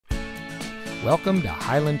Welcome to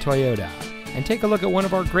Hiland Toyota, and take a look at one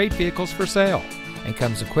of our great vehicles for sale, and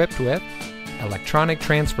comes equipped with electronic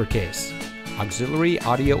transfer case, auxiliary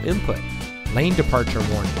audio input, lane departure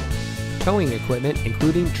warning, towing equipment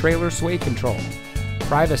including trailer sway control,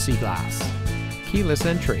 privacy glass, keyless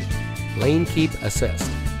entry, lane keep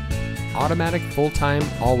assist, automatic full-time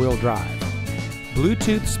all-wheel drive,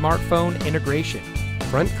 Bluetooth smartphone integration,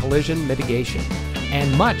 front collision mitigation,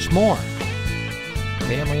 and much more.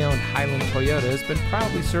 Family-owned Hiland Toyota has been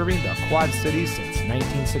proudly serving the Quad Cities since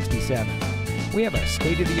 1967. We have a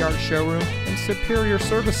state-of-the-art showroom and superior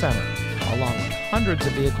service center, along with hundreds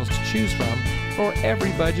of vehicles to choose from for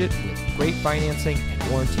every budget with great financing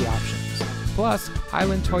and warranty options. Plus,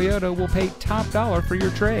 Hiland Toyota will pay top dollar for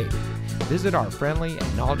your trade. Visit our friendly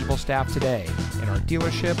and knowledgeable staff today in our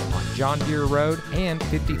dealership on John Deere Road and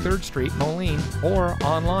 53rd Street, Moline, or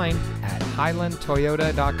online at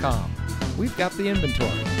hilandtoyota.com. We've got the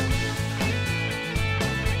inventory.